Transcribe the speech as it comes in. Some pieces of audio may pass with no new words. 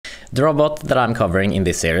The robot that I'm covering in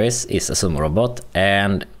this series is a sumo robot,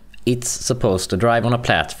 and it's supposed to drive on a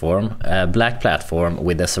platform, a black platform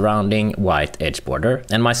with a surrounding white edge border.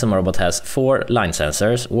 And my sumo robot has 4 line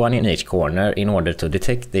sensors, 1 in each corner, in order to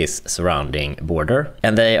detect this surrounding border.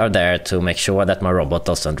 And they are there to make sure that my robot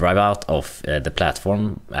doesn't drive out of the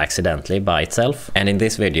platform accidentally by itself. And in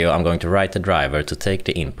this video I'm going to write a driver to take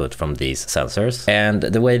the input from these sensors. And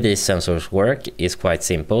the way these sensors work is quite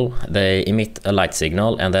simple. They emit a light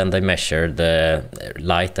signal and then they measure the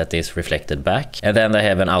light that is reflected back. And then they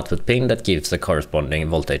have an output pin that gives the corresponding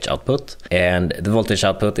voltage output, and the voltage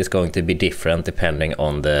output is going to be different depending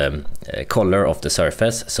on the color of the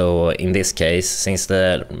surface. So in this case, since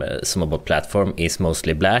the sumobot platform is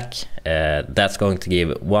mostly black, that's going to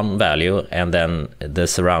give one value, and then the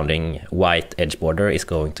surrounding white edge border is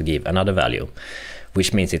going to give another value,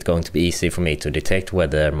 which means it's going to be easy for me to detect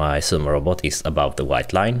whether my sumo robot is above the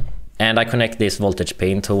white line. And I connect this voltage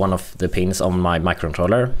pin to one of the pins on my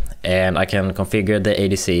microcontroller, and I can configure the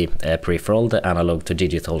ADC peripheral, the analog to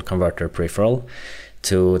digital converter peripheral,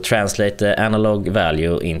 to translate the analog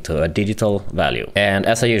value into a digital value. And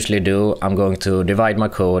as I usually do, I'm going to divide my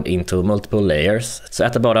code into multiple layers. So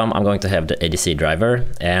at the bottom I'm going to have the ADC driver,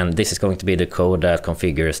 and this is going to be the code that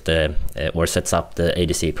configures the or sets up the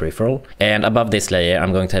ADC peripheral. And above this layer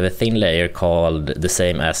I'm going to have a thin layer called the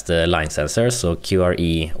same as the line sensor, so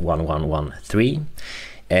QRE1113.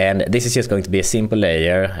 And this is just going to be a simple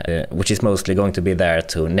layer, which is mostly going to be there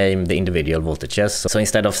to name the individual voltages. So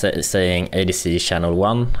instead of saying ADC channel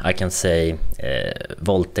 1, I can say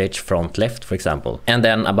voltage front left, for example. And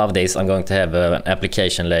then above this, I'm going to have an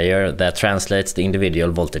application layer that translates the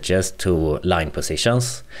individual voltages to line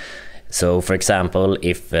positions. So for example,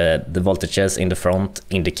 if the voltages in the front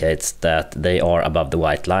indicates that they are above the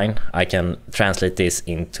white line, I can translate this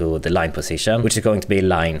into the line position, which is going to be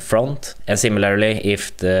line front. And similarly,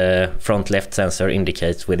 if the front left sensor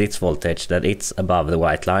indicates with its voltage that it's above the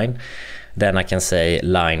white line, then I can say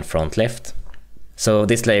line front left. So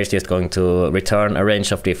this layer is just going to return a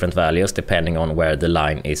range of different values depending on where the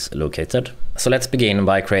line is located. So let's begin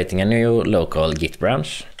by creating a new local Git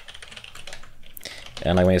branch.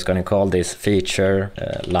 And I'm just going to call this feature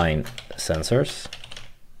line sensors.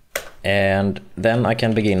 And then I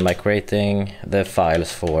can begin by creating the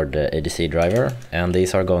files for the ADC driver. And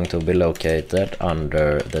these are going to be located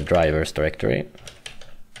under the drivers directory.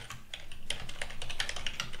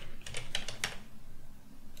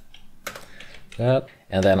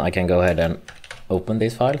 And then I can go ahead and open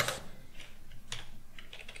these files,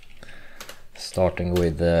 starting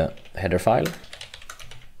with the header file.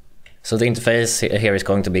 So the interface here is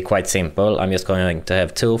going to be quite simple. I'm just going to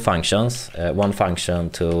have 2 functions. One function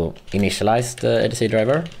to initialize the ADC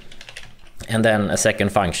driver, and then a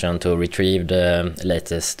second function to retrieve the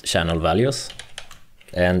latest channel values.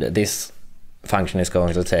 And this function is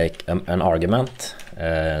going to take an argument,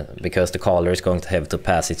 because the caller is going to have to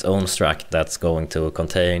pass its own struct that's going to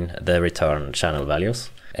contain the return channel values.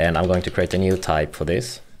 And I'm going to create a new type for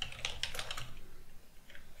this.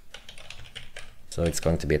 So it's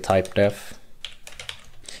going to be a type def,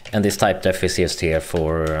 and this type def is used here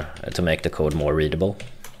for to make the code more readable.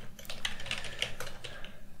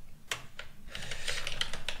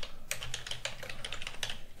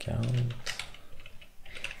 Count.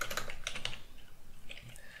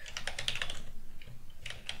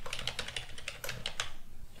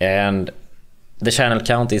 And the channel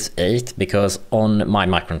count is 8 because on my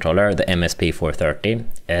microcontroller, the MSP430,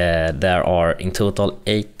 there are in total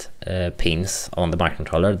 8 pins on the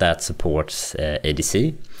microcontroller that supports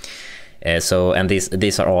ADC. And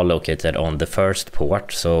these are all located on the first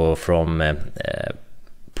port. So from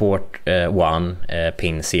port 1,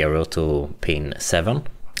 pin 0 to pin 7.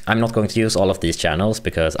 I'm not going to use all of these channels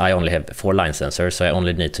because I only have 4 line sensors, so I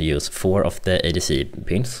only need to use 4 of the ADC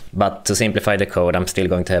pins. But to simplify the code, I'm still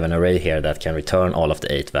going to have an array here that can return all of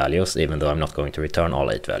the 8 values, even though I'm not going to return all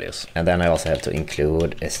 8 values. And then I also have to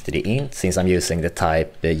include stdint, since I'm using the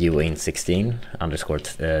type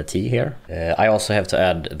uint16_t here. I also have to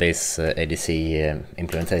add this ADC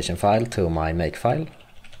implementation file to my makefile,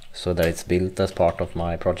 so that it's built as part of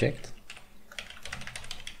my project.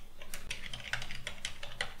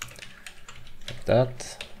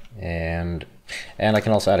 That, and I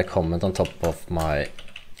can also add a comment on top of my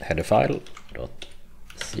header file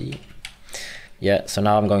 .c. Yeah, so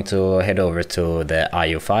now I'm going to head over to the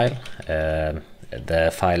IO file,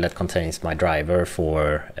 the file that contains my driver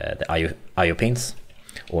for the IO pins,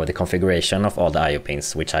 or the configuration of all the IO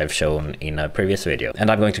pins, which I've shown in a previous video. And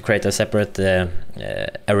I'm going to create a separate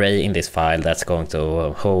array in this file that's going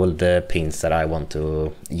to hold the pins that I want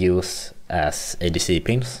to use as ADC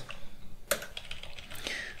pins.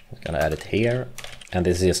 Gonna add it here. And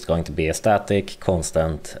this is just going to be a static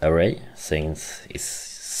constant array, since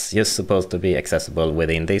it's just supposed to be accessible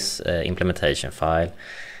within this implementation file.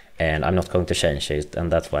 And I'm not going to change it,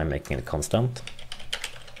 and that's why I'm making it constant.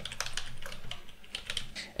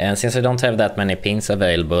 And since I don't have that many pins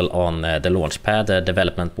available on the launchpad, the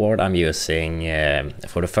development board I'm using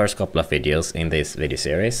for the first couple of videos in this video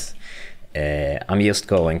series, I'm just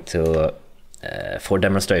going to, for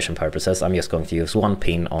demonstration purposes, I'm just going to use one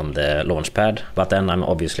pin on the launchpad, but then I'm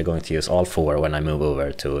obviously going to use all 4 when I move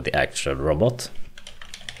over to the actual robot.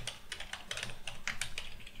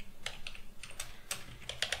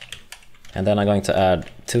 And then I'm going to add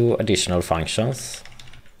 2 additional functions.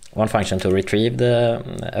 One function to retrieve the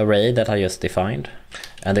array that I just defined.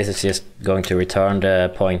 And this is just going to return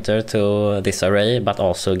the pointer to this array, but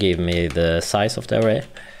also give me the size of the array.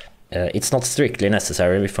 It's not strictly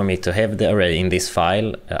necessary for me to have the array in this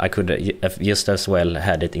file. I could have just as well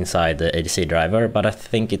had it inside the ADC driver, but I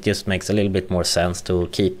think it just makes a little bit more sense to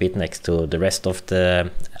keep it next to the rest of the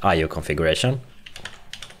IO configuration.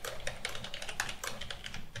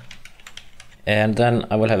 And then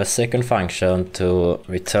I will have a second function to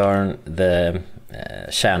return the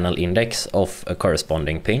channel index of a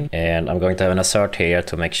corresponding pin. And I'm going to have an assert here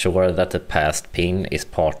to make sure that the passed pin is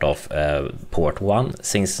part of port 1,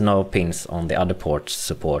 since no pins on the other ports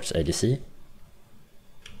supports ADC.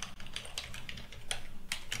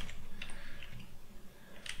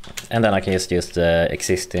 And then I can just use the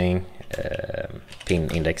existing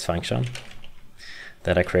pin index function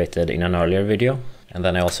that I created in an earlier video. And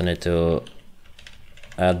then I also need to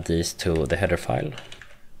add these to the header file.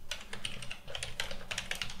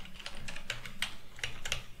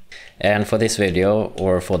 And for this video,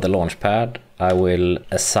 or for the launchpad, I will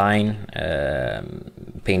assign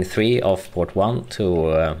pin 3 of port 1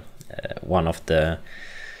 to one of the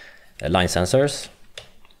line sensors,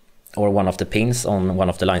 or one of the pins on one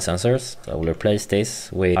of the line sensors. So I will replace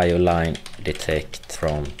this with IO line detect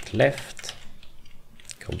front left.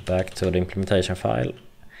 Go back to the implementation file,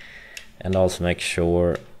 and also make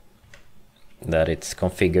sure that it's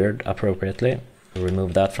configured appropriately.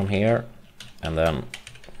 Remove that from here, and then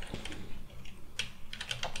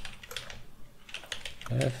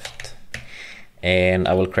left. And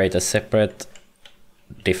I will create a separate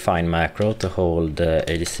define macro to hold the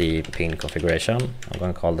ADC pin configuration. I'm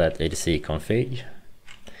going to call that ADC config.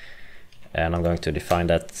 And I'm going to define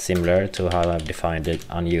that similar to how I've defined the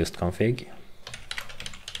unused config.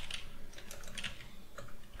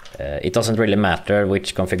 It doesn't really matter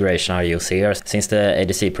which configuration I use here, since the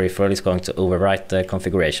ADC peripheral is going to overwrite the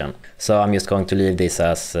configuration. So I'm just going to leave this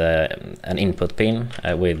as an input pin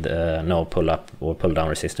with no pull up or pull down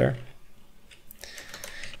resistor.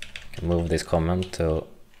 Move this comment to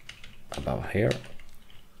above here.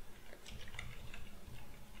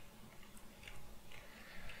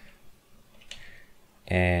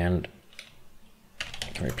 And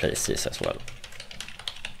I can replace this as well.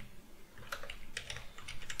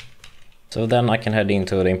 So then I can head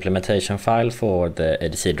into the implementation file for the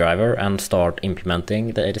ADC driver and start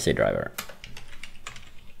implementing the ADC driver.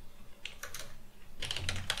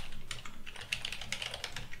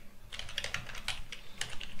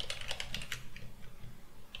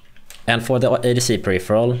 And for the ADC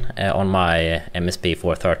peripheral on my MSP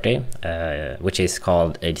 430, which is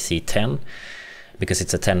called ADC 10, because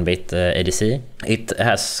it's a 10-bit ADC, it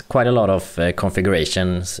has quite a lot of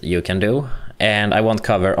configurations you can do. And I won't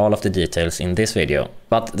cover all of the details in this video.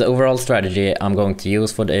 But the overall strategy I'm going to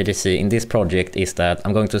use for the ADC in this project is that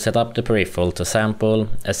I'm going to set up the peripheral to sample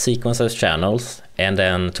a sequence of channels, and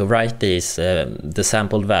then to write these the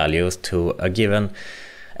sampled values to a given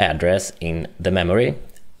address in the memory.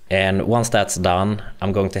 And once that's done,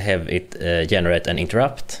 I'm going to have it generate an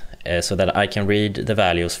interrupt so that I can read the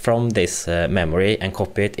values from this memory and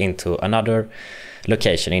copy it into another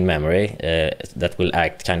location in memory that will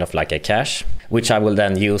act kind of like a cache, which I will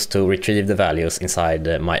then use to retrieve the values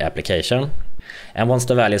inside my application. And once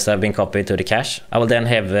the values have been copied to the cache, I will then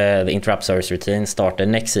have the interrupt service routine start the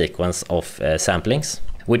next sequence of samplings,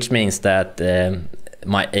 which means that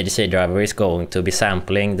my ADC driver is going to be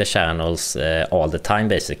sampling the channels all the time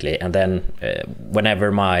basically, and then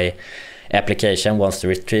whenever my application wants to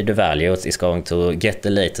retrieve the values, it's going to get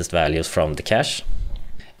the latest values from the cache.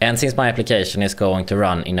 And since my application is going to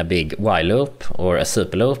run in a big while loop or a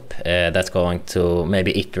super loop that's going to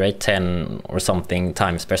maybe iterate 10 or something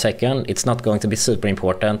times per second, it's not going to be super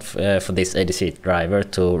important for this ADC driver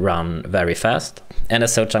to run very fast. And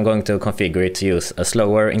as such, I'm going to configure it to use a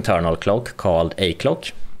slower internal clock called A clock,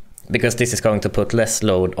 because this is going to put less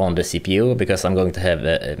load on the CPU because I'm going to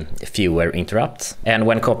have fewer interrupts. And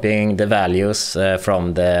when copying the values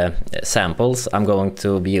from the samples, I'm going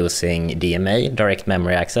to be using DMA, direct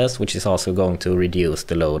memory access, which is also going to reduce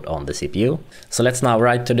the load on the CPU. So let's now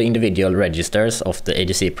write to the individual registers of the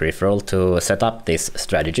ADC peripheral to set up this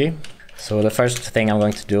strategy. So the first thing I'm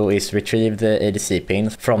going to do is retrieve the ADC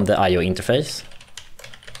pins from the I/O interface.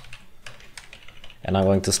 And I'm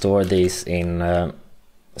going to store these in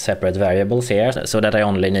separate variables here, so that I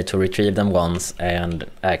only need to retrieve them once and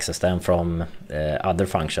access them from other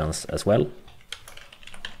functions as well.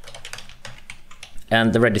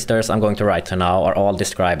 And the registers I'm going to write to now are all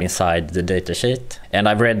described inside the datasheet. And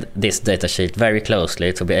I've read this datasheet very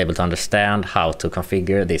closely to be able to understand how to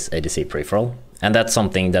configure this ADC peripheral. And that's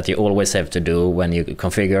something that you always have to do when you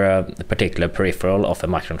configure a particular peripheral of a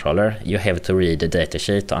microcontroller. You have to read the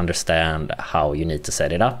datasheet to understand how you need to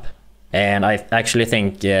set it up. And I actually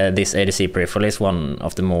think this ADC peripheral is one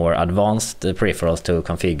of the more advanced peripherals to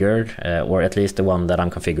configure, or at least the one that I'm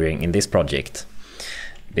configuring in this project,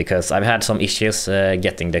 because I've had some issues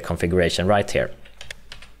getting the configuration right here.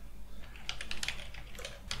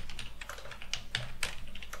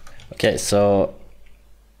 Okay, so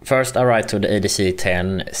first I write to the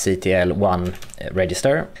ADC10 CTL1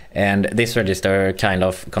 register, and this register kind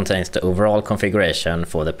of contains the overall configuration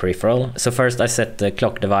for the peripheral. So first I set the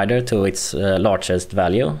clock divider to its largest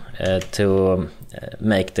value to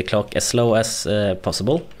make the clock as slow as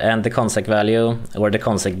possible. And the consec value, or the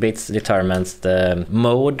consec bits, determines the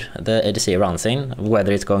mode the ADC runs in,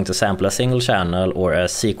 whether it's going to sample a single channel or a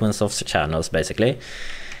sequence of channels basically.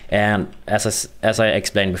 And as I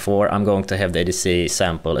explained before, I'm going to have the ADC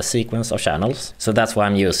sample a sequence of channels. So that's why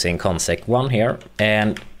I'm using consec 1 here.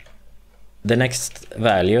 And the next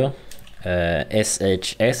value,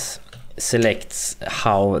 SHS, selects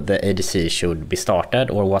how the ADC should be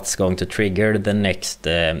started, or what's going to trigger the next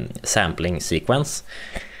sampling sequence.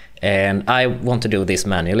 And I want to do this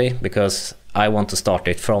manually because I want to start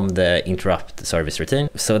it from the interrupt service routine.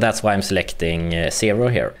 So that's why I'm selecting 0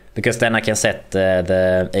 here, because then I can set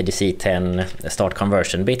the ADC10 start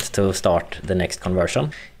conversion bit to start the next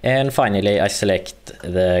conversion. And finally I select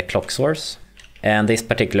the clock source, and this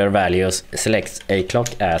particular value selects a clock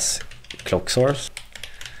as clock source.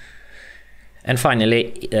 And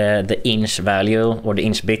finally, the inch value, or the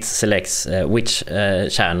inch bits, selects which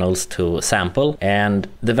channels to sample. And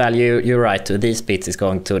the value you write to these bits is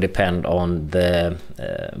going to depend on the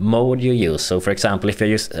mode you use. So for example, if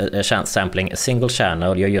you're sampling a single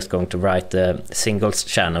channel, you're just going to write the single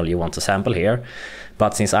channel you want to sample here.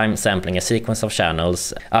 But since I'm sampling a sequence of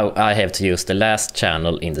channels, I have to use the last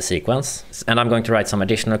channel in the sequence. And I'm going to write some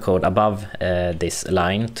additional code above this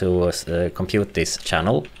line to compute this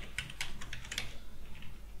channel.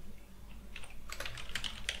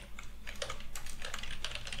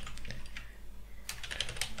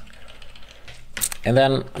 And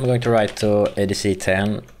then I'm going to write to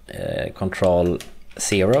ADC10 control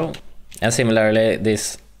 0. And similarly,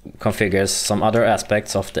 this configures some other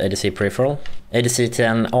aspects of the ADC peripheral.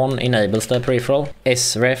 ADC10 on enables the peripheral.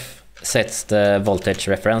 SREF sets the voltage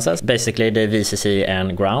references, basically the VCC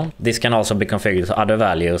and ground. This can also be configured to other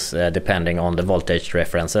values depending on the voltage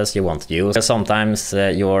references you want to use. Sometimes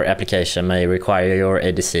your application may require your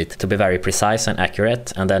ADC to be very precise and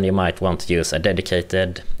accurate, and then you might want to use a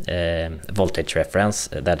dedicated voltage reference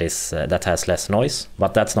that has less noise.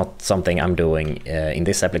 But that's not something I'm doing in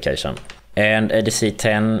this application. And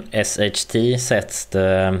ADC10 SHT sets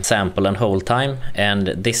the sample and hold time, and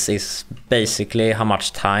this is basically how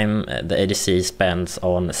much time the ADC spends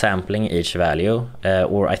on sampling each value,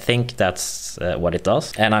 or I think that's what it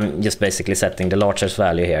does. And I'm just basically setting the largest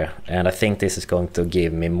value here, and I think this is going to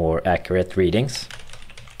give me more accurate readings.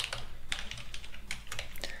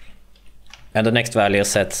 And the next value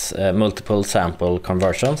sets multiple sample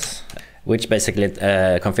conversions, which basically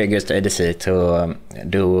configures the ADC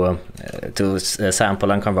to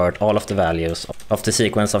sample and convert all of the values of the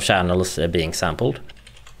sequence of channels being sampled.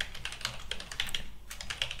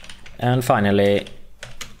 And finally,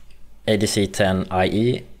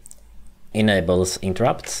 ADC10IE enables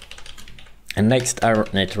interrupts. And next I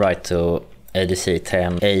need to write to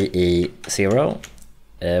ADC10AE0,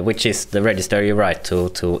 which is the register you write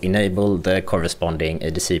to enable the corresponding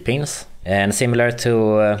ADC pins. And similar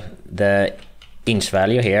to the inch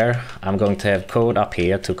value here, I'm going to have code up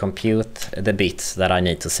here to compute the bits that I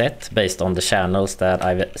need to set based on the channels that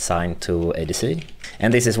I've assigned to ADC.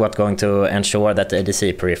 And this is what's going to ensure that the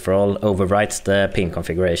ADC peripheral overwrites the pin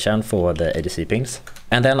configuration for the ADC pins.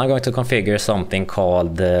 And then I'm going to configure something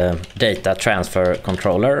called the data transfer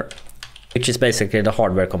controller. which is basically the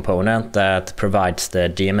hardware component that provides the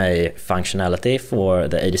DMA functionality for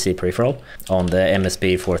the ADC peripheral on the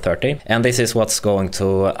MSP430. And this is what's going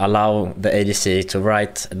to allow the ADC to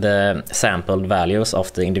write the sampled values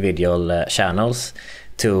of the individual channels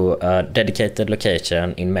to a dedicated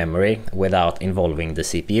location in memory without involving the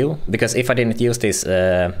CPU. Because if I didn't use this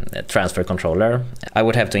transfer controller, I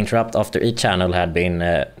would have to interrupt after each channel had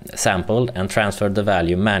been sampled and transfer the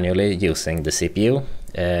value manually using the CPU.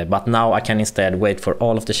 But now I can instead wait for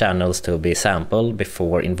all of the channels to be sampled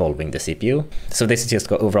before involving the CPU. So this is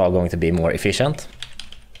just overall going to be more efficient.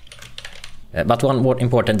 But one more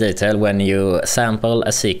important detail when you sample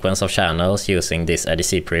a sequence of channels using this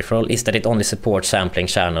ADC peripheral is that it only supports sampling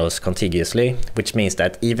channels contiguously, which means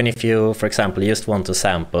that even if you, for example, just want to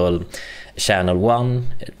sample channel 1,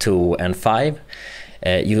 2 and 5,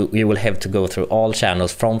 you will have to go through all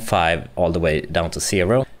channels from 5 all the way down to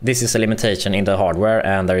 0. This is a limitation in the hardware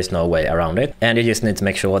and there is no way around it. And you just need to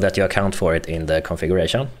make sure that you account for it in the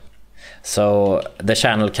configuration. So the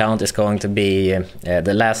channel count is going to be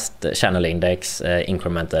the last channel index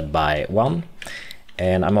incremented by 1.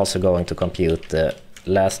 And I'm also going to compute the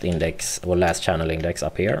last index or last channel index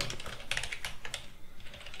up here.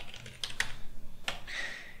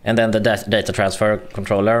 And then the data transfer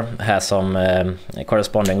controller has some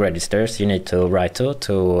corresponding registers you need to write to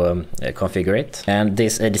configure it. And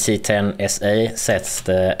this ADC10SA sets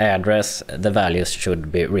the address the values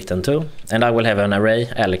should be written to. And I will have an array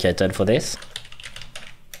allocated for this.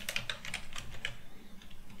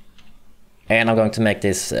 And I'm going to make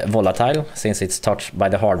this volatile since it's touched by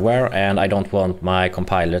the hardware and I don't want my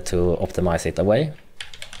compiler to optimize it away.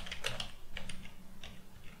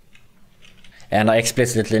 And I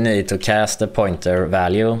explicitly need to cast the pointer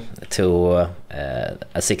value to a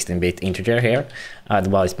 16-bit integer here.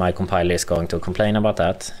 Otherwise my compiler is going to complain about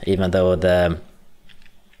that, even though the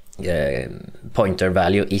pointer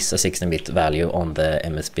value is a 16-bit value on the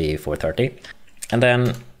MSP430. And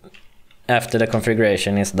then after the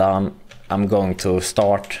configuration is done, I'm going to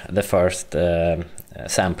start the first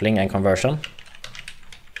sampling and conversion,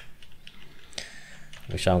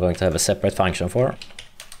 which I'm going to have a separate function for.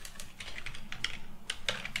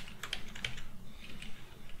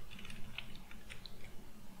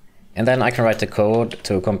 And then I can write the code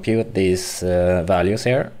to compute these values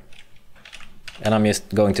here. And I'm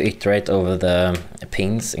just going to iterate over the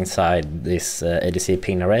pins inside this ADC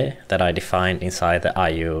pin array that I defined inside the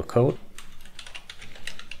IO code.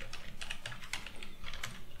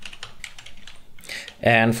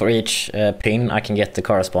 And for each pin I can get the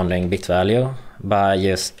corresponding bit value by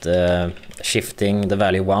just shifting the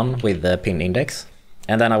value 1 with the pin index.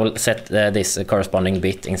 And then I will set this corresponding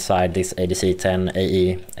bit inside this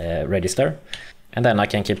ADC10AE register. And then I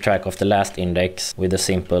can keep track of the last index with a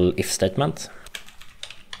simple if statement.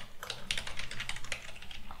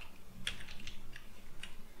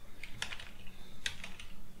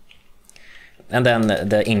 And then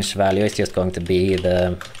the inch value is just going to be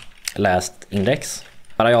the last index.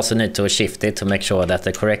 But I also need to shift it to make sure that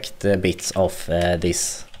the correct bits of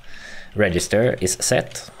this register is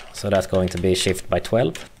set. So that's going to be shift by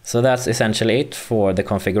 12. So that's essentially it for the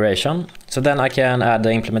configuration. So then I can add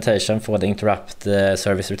the implementation for the interrupt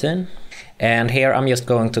service routine. And here I'm just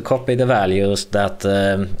going to copy the values that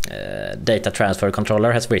the data transfer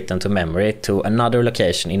controller has written to memory to another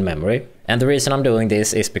location in memory. And the reason I'm doing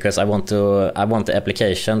this is because I want the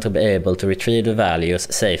application to be able to retrieve the values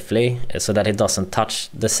safely so that it doesn't touch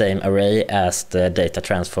the same array as the data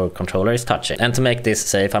transfer controller is touching. And to make this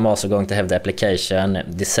safe, I'm also going to have the application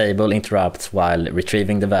disable interrupts while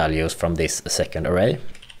retrieving the values from this second array.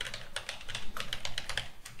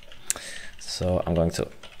 So I'm going to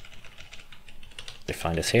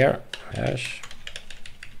define this here. Hash.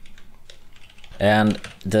 And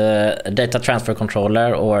the data transfer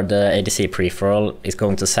controller or the ADC peripheral is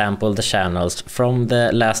going to sample the channels from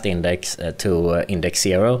the last index to index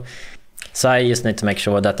 0. So I just need to make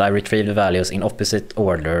sure that I retrieve the values in opposite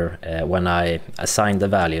order when I assign the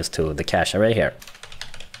values to the cache array here.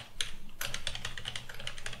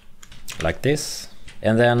 Like this.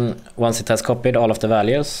 And then once it has copied all of the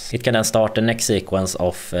values, it can then start the next sequence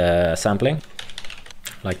of sampling.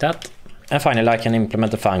 Like that. And finally I can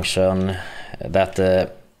implement a function that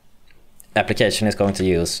the application is going to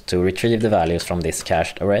use to retrieve the values from this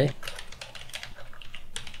cached array.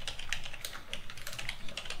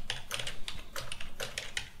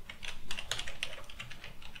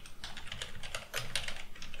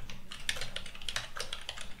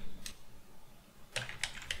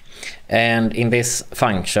 And in this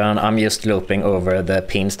function, I'm just looping over the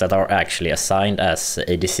pins that are actually assigned as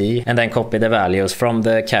ADC and then copy the values from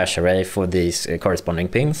the cache array for these corresponding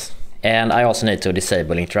pins. And I also need to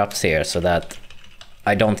disable interrupts here so that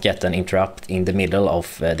I don't get an interrupt in the middle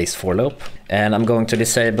of this for loop. And I'm going to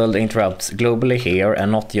disable the interrupts globally here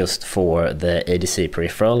and not just for the ADC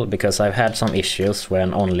peripheral, because I've had some issues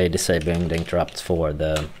when only disabling the interrupts for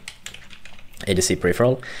the ADC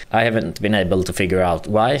peripheral. I haven't been able to figure out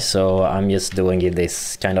why, so I'm just doing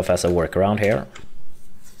this kind of as a workaround here.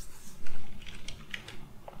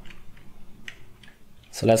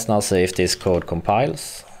 So let's now see if this code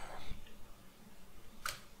compiles.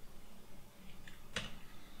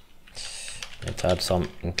 It had some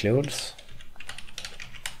includes.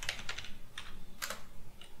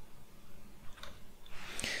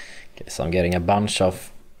 Okay, so I'm getting a bunch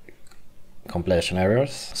of compilation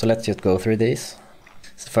errors. So let's just go through these.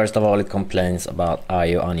 So first of all, it complains about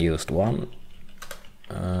IO unused 1.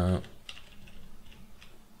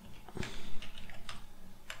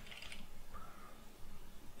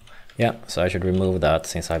 Yeah, so I should remove that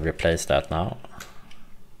since I've replaced that now.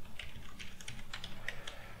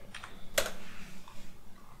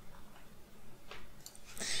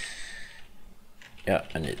 Yeah,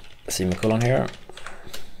 I need a semicolon here.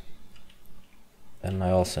 And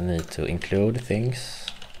I also need to include things.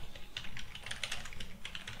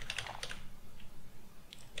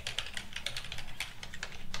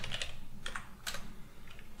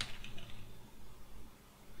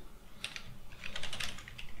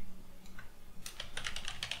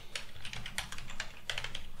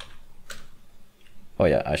 Oh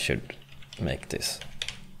yeah, I should make this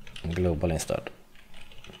global instead.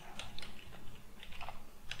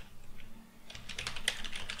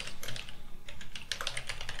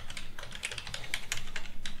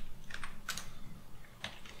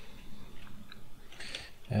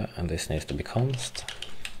 Yeah, and this needs to be const.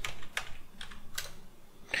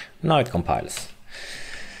 Now it compiles.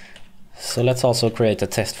 So let's also create a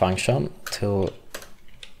test function to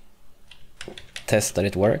test that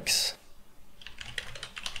it works.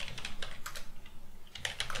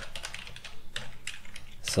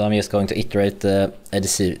 So I'm just going to iterate the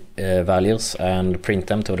ADC values and print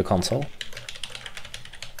them to the console.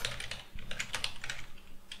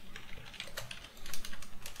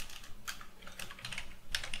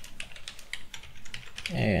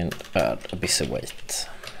 And add a busy wait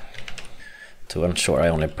to ensure I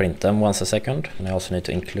only print them once a second. And I also need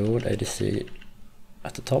to include ADC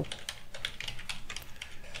at the top.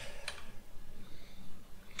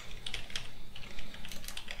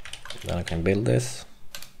 Then I can build this.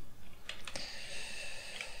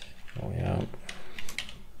 Oh yeah.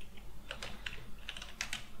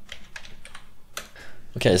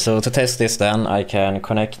 Okay, so to test this then I can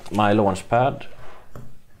connect my launchpad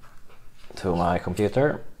to my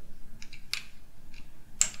computer.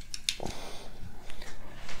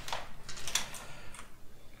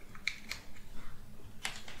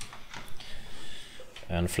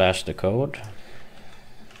 And flash the code.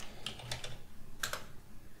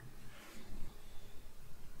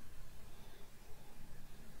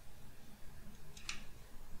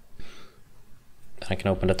 I can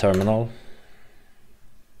open the terminal.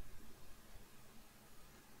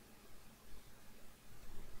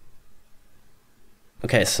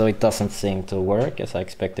 Okay, so it doesn't seem to work as I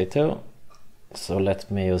expected it to. So let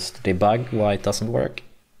me just debug why it doesn't work.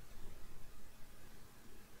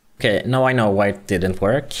 Okay, now I know why it didn't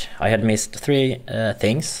work. I had missed three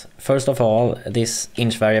things. First of all, this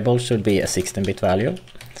inch variable should be a 16-bit value,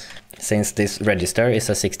 since this register is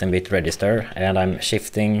a 16-bit register and I'm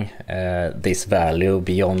shifting this value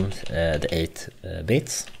beyond the 8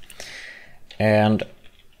 bits. And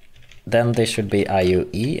then this should be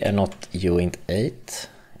IUE and not uint8.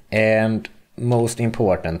 And most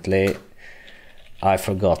importantly, I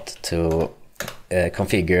forgot to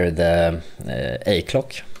configure the A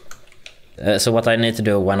clock. So what I need to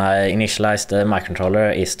do when I initialize the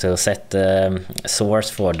microcontroller is to set the source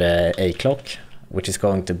for the A clock, which is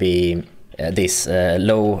going to be this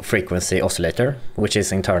low frequency oscillator, which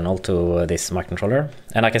is internal to this microcontroller.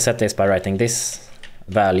 And I can set this by writing this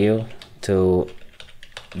value to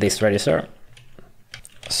this register.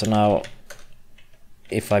 So now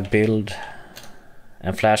if I build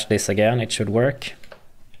and flash this again, it should work.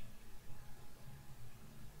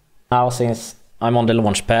 Now since I'm on the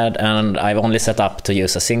launchpad and I've only set up to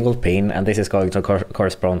use a single pin, and this is going to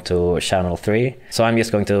correspond to channel 3. So I'm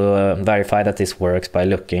just going to verify that this works by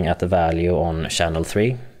looking at the value on channel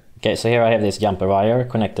 3. Okay, so here I have this jumper wire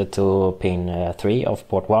connected to pin 3 of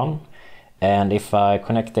port 1. And if I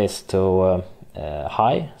connect this to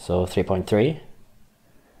high, so 3.3,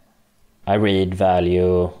 I read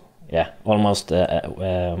value, almost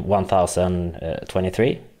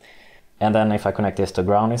 1023. And then if I connect this to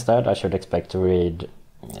ground instead, I should expect to read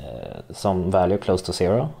some value close to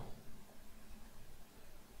 0?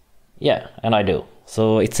 Yeah, and I do.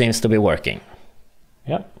 So it seems to be working.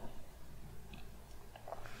 Yeah.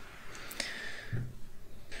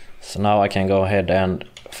 So now I can go ahead and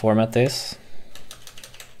format this.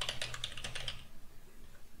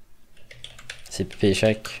 CPP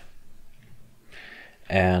check.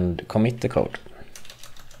 And commit the code.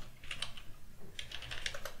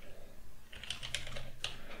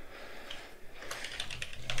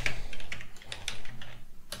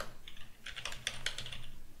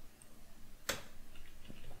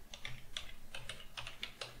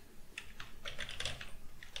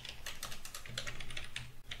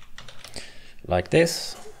 Like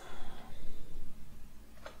this.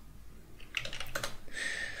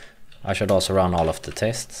 I should also run all of the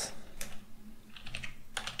tests.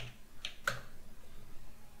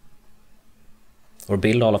 Or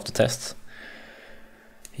build all of the tests.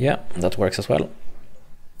 Yeah, that works as well.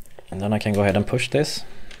 And then I can go ahead and push this.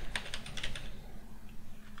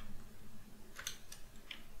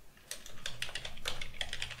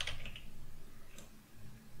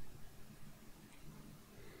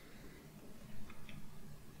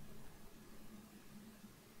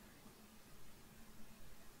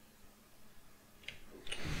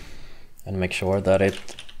 And make sure that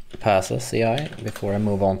it passes CI before I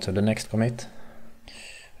move on to the next commit.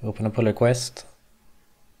 Open a pull request.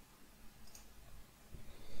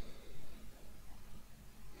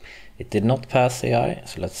 It did not pass CI,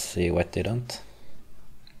 so let's see why it didn't.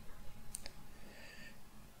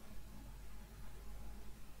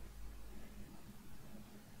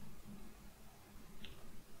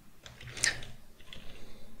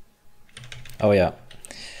 Oh yeah,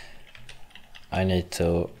 I need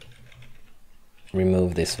to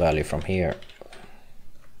remove this value from here.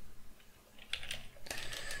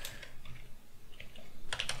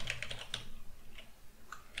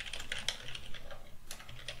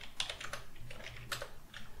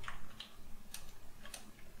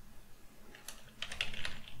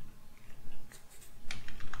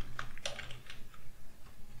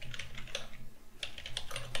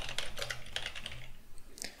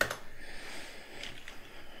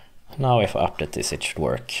 Now if I update this, it should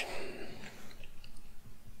work.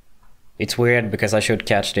 It's weird because I should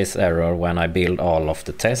catch this error when I build all of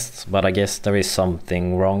the tests, but I guess there is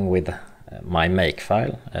something wrong with my make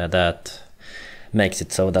file that makes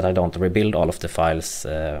it so that I don't rebuild all of the files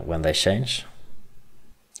when they change.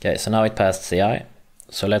 Okay, so now it passed CI.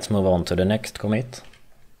 So let's move on to the next commit.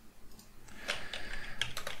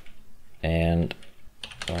 And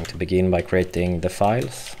I'm going to begin by creating the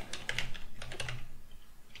files.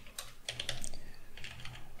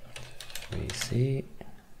 We see.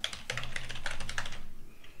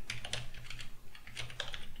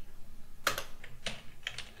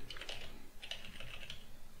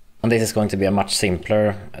 And this is going to be a much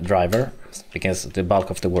simpler driver because the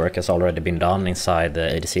bulk of the work has already been done inside the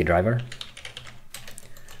ADC driver.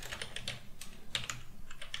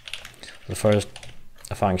 So first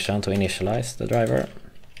a function to initialize the driver.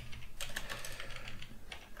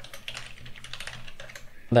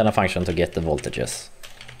 Then a function to get the voltages.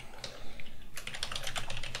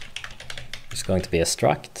 It's going to be a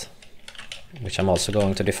struct, which I'm also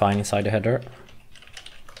going to define inside the header.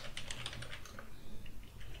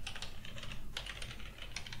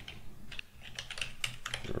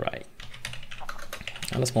 Right.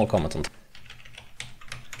 And a small comment on top.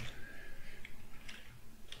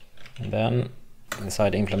 And then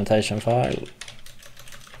inside the implementation file,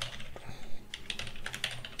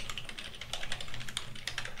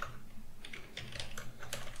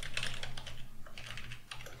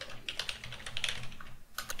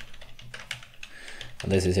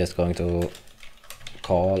 and this is just going to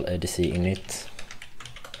call ADC init.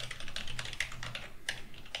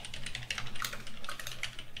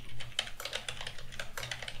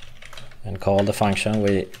 And call the function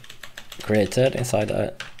we created inside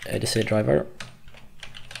the ADC driver.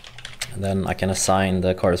 And then I can assign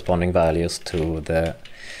the corresponding values to the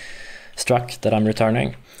struct that I'm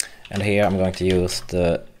returning. And here I'm going to use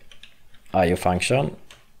the IO function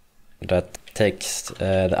that takes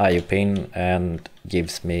the IO pin and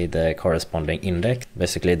gives me the corresponding index,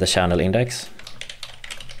 basically the channel index.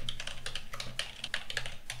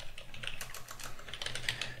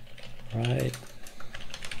 Right.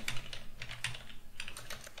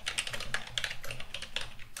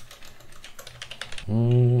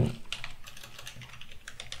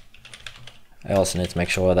 I also need to make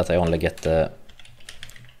sure that I only get the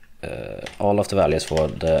all of the values for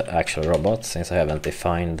the actual robot, since I haven't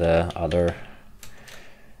defined the other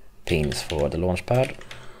pins for the launch pad,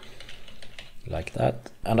 like that.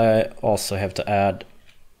 And I also have to add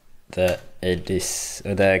the ADC,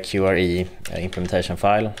 the QRE implementation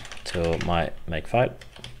file to my makefile.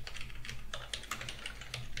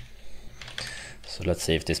 So let's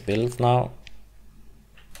see if this builds now.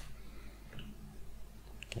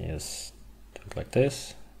 Yes, do it like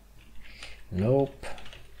this. Nope.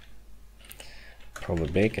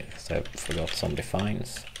 Probably because I forgot some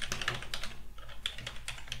defines.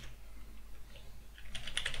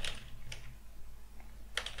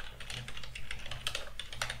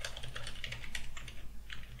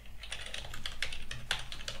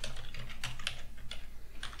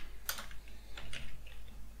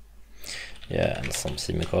 Yeah, and some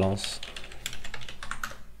semicolons.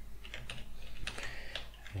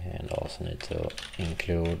 And also need to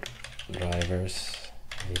include drivers,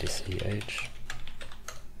 ADCH.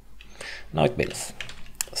 Now it builds.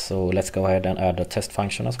 So let's go ahead and add a test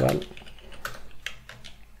function as well.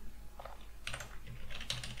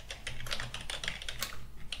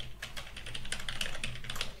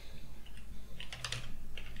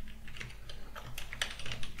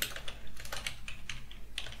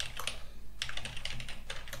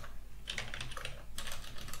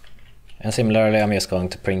 And similarly, I'm just going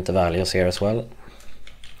to print the values here as well.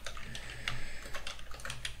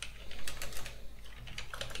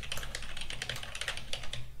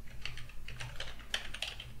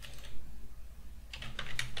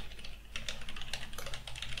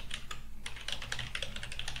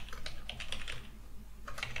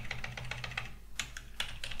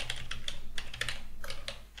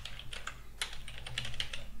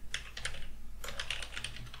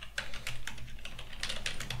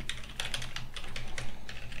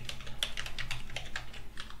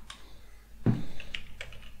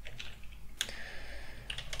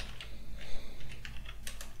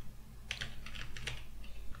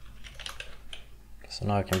 So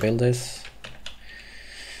now I can build this.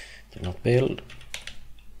 Did not build.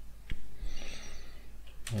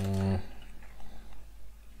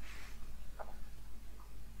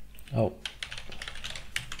 Oh.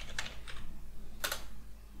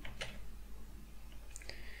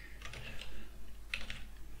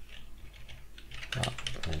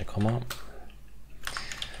 Need a comma.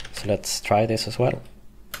 So let's try this as well.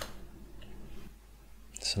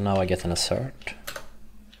 So now I get an assert.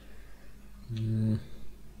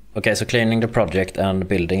 Okay, so cleaning the project and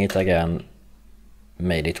building it again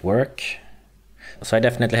made it work. So I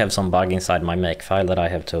definitely have some bug inside my makefile that I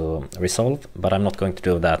have to resolve, but I'm not going to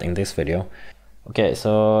do that in this video. Okay,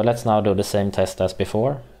 so let's now do the same test as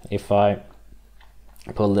before. If I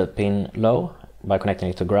pull the pin low by connecting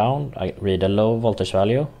it to ground, I read a low voltage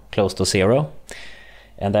value close to 0.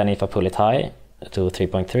 And then if I pull it high to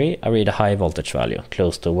 3.3, I read a high voltage value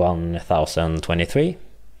close to 1023.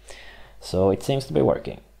 So it seems to be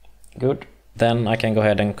working. Good. Then I can go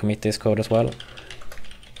ahead and commit this code as well.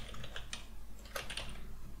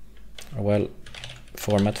 Well,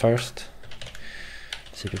 format first.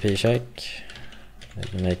 CPP check.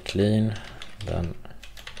 Maybe make clean. Then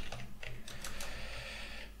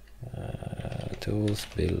tools,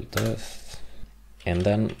 build test. And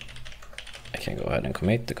then I can go ahead and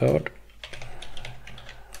commit the code.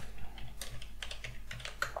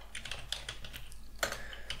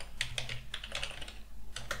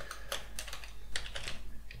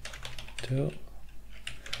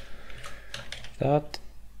 That.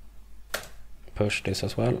 Push this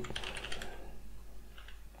as well.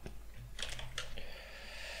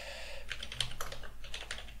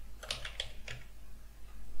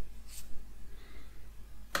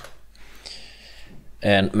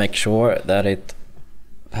 And make sure that it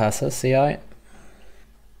passes CI.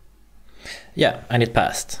 Yeah, and it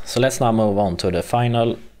passed. So let's now move on to the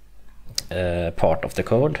final part of the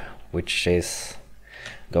code, which is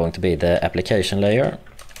going to be the application layer.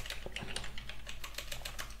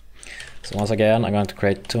 So once again, I'm going to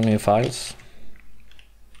create 2 new files.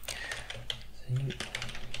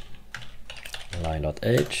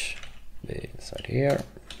 Line.h be inside here.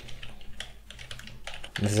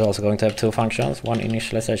 This is also going to have 2 functions, one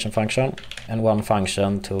initialization function and one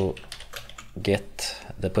function to get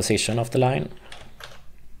the position of the line.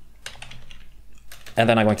 And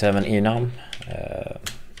then I'm going to have an enum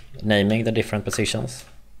naming the different positions.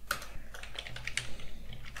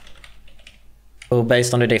 So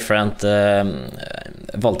based on the different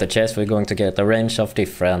voltages, we're going to get a range of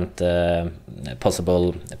different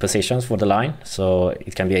possible positions for the line. So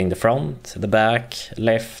it can be in the front, the back,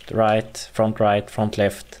 left, right, front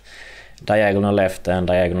left, diagonal left and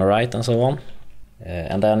diagonal right, and so on.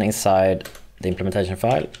 And then inside the implementation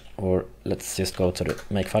file, or let's just go to the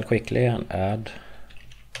makefile quickly and add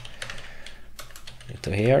it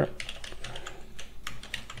to here.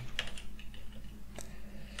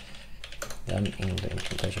 Then in the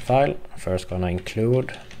implementation file, first gonna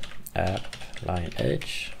include app line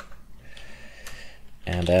h,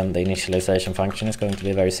 and then the initialization function is going to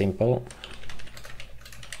be very simple.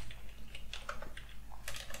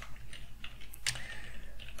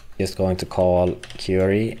 Just going to call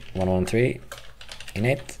query 113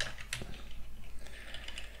 init.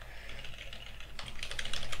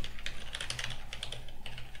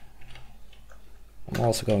 I'm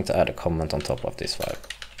also going to add a comment on top of this file.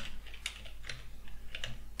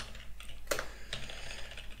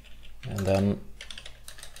 And then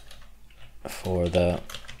for the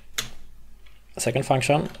second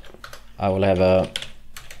function, I will have a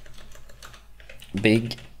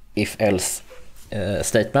big if-else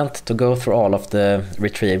statement to go through all of the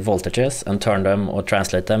retrieved voltages and turn them or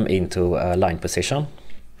translate them into a line position.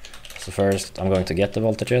 So first I'm going to get the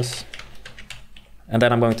voltages, and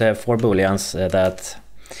then I'm going to have 4 booleans that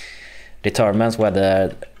determines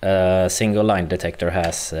whether a single line detector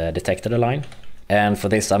has detected a line. And for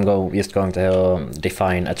this I'm just going to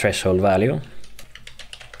define a threshold value.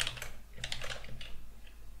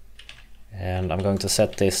 And I'm going to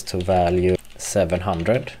set this to value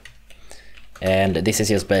 700. And this is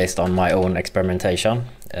just based on my own experimentation.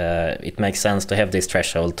 It makes sense to have this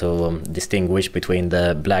threshold to distinguish between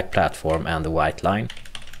the black platform and the white line.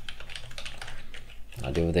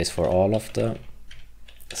 I'll do this for all of the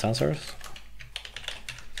sensors.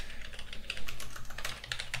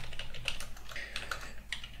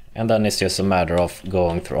 And then it's just a matter of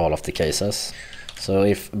going through all of the cases. So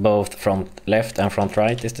if both front left and front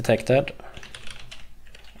right is detected,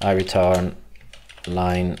 I return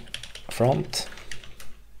line front.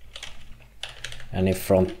 And if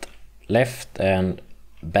front left and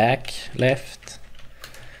back left,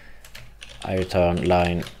 I return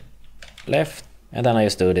line left. And then I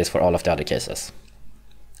just do this for all of the other cases.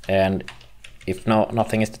 And if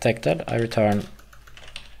nothing is detected, I return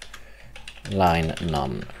line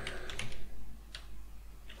none.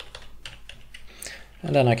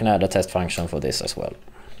 And then I can add a test function for this as well.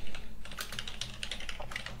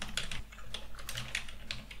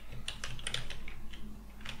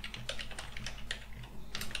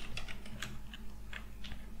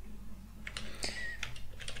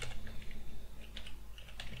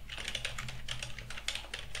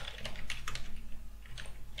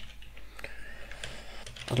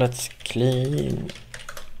 Let's clean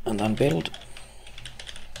and then build.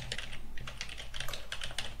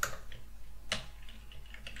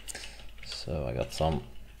 So I got some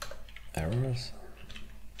errors.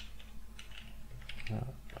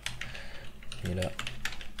 Need a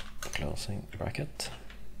closing bracket.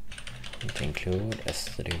 Need to include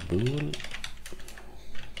std bool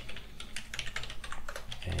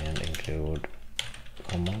and include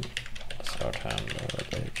common start handler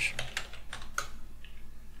page.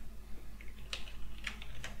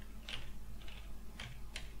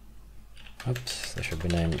 Oops, they should be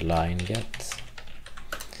named line get.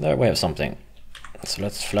 There we have something. So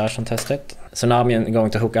let's flash and test it. So now I'm going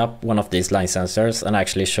to hook up one of these line sensors and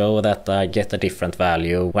actually show that I get a different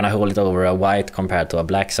value when I hold it over a white compared to a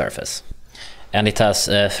black surface. And it has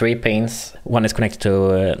 3 pins. One is connected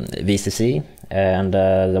to VCC, and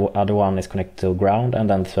the other one is connected to ground, and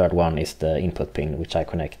then the third one is the input pin, which I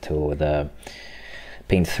connect to the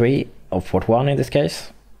pin 3 of port 1 in this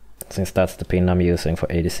case, since that's the pin I'm using for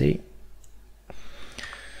ADC.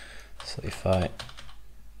 So if I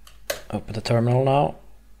open the terminal now,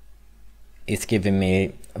 it's giving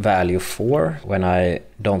me value 4 when I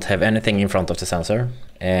don't have anything in front of the sensor,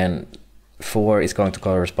 and 4 is going to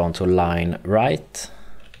correspond to line right.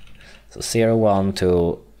 So 0, 1,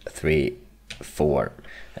 2, 3, 4.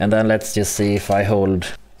 And then let's just see if I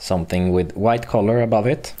hold something with white color above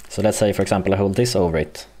it. So let's say, for example, I hold this over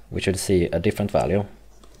it. We should see a different value.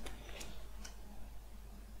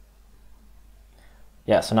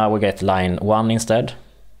 Yeah, so now we get line 1 instead.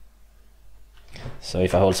 So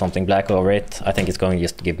if I hold something black over it, I think it's going to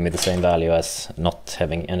just give me the same value as not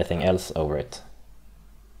having anything else over it.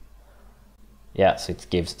 Yeah, so it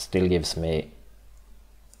still gives me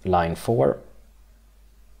line 4.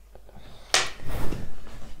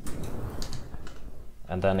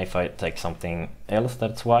 And then if I take something else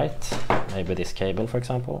that's white, maybe this cable for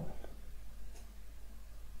example,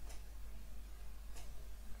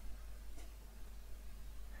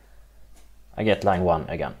 I get line 1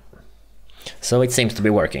 again. So it seems to be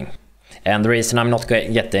working. And the reason I'm not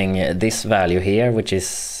getting this value here, which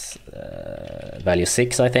is value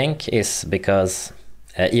 6 I think, is because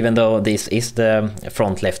even though this is the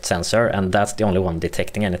front left sensor and that's the only one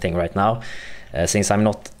detecting anything right now, since I'm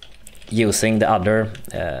not using the other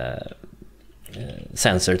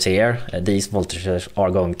sensors here, these voltages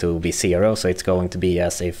are going to be 0, so it's going to be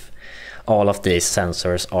as if all of these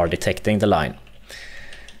sensors are detecting the line.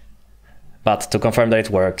 But to confirm that it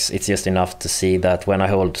works, it's just enough to see that when I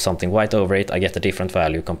hold something white over it, I get a different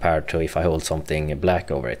value compared to if I hold something black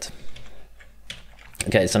over it.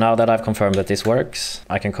 Okay, so now that I've confirmed that this works,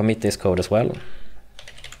 I can commit this code as well.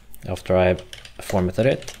 After I've formatted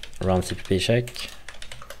it, run cpp check.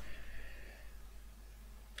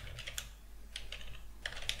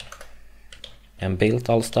 And built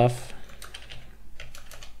all stuff.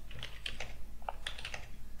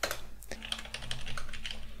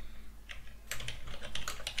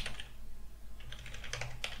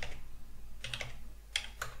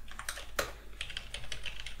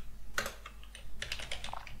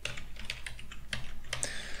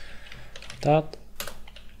 That,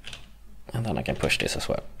 and then I can push this as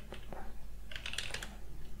well.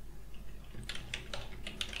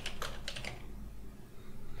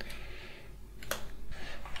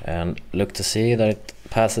 And look to see that it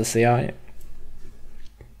passes the eye.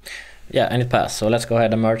 Yeah, and it passed. So let's go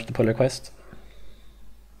ahead and merge the pull request.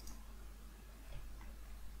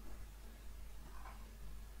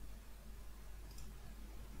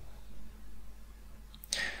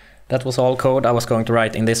 That was all code I was going to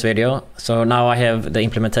write in this video. So now I have the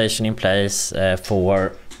implementation in place that's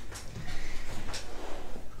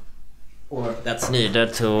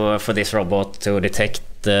needed for this robot to detect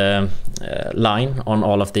the line on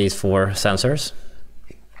all of these 4 sensors.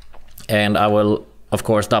 And I will of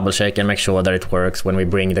course double check and make sure that it works when we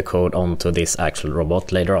bring the code onto this actual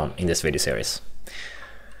robot later on in this video series.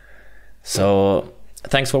 So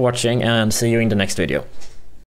thanks for watching and see you in the next video.